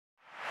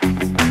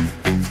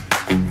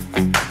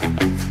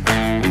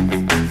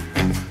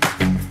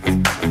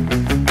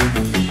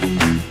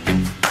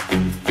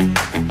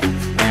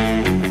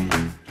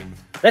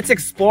Let's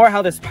explore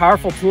how this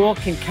powerful tool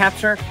can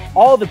capture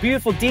all the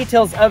beautiful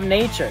details of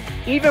nature,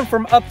 even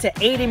from up to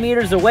 80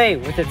 meters away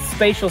with its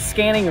spatial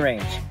scanning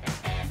range.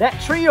 That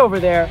tree over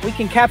there, we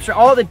can capture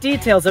all the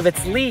details of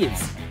its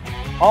leaves,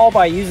 all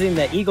by using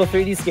the Eagle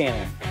 3D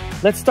scanner.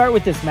 Let's start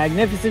with this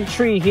magnificent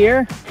tree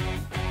here.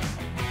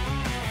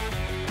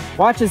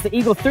 Watch as the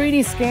Eagle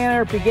 3D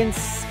scanner begins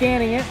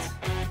scanning it,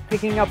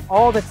 picking up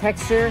all the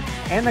texture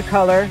and the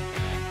color.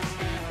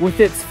 With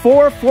its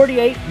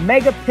 448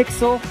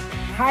 megapixel,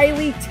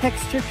 highly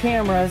textured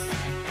cameras,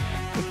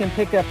 it can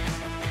pick up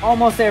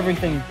almost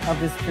everything of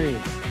this tree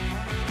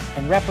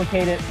and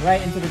replicate it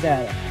right into the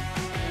data.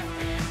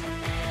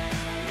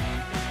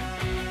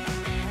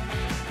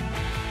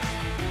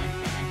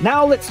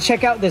 Now let's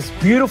check out this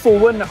beautiful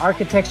wooden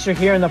architecture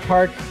here in the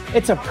park.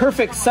 It's a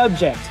perfect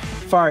subject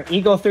for our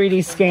Eagle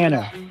 3D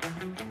scanner.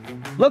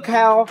 Look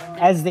how,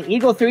 as the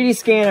Eagle 3D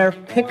scanner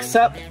picks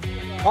up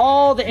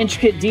all the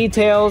intricate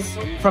details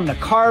from the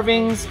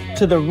carvings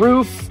to the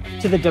roof,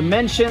 to the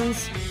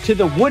dimensions, to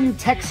the wooden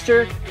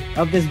texture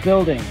of this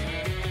building.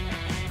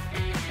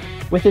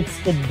 With its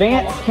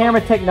advanced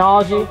camera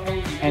technology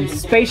and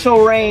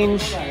spatial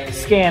range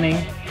scanning,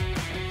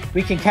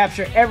 we can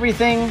capture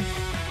everything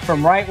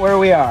from right where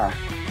we are.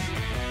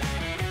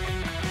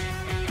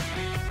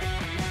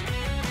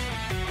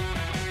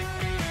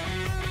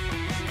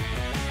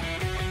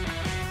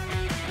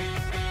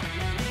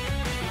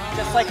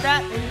 Just like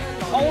that,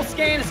 the whole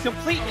scan is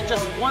complete in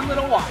just one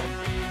little walk.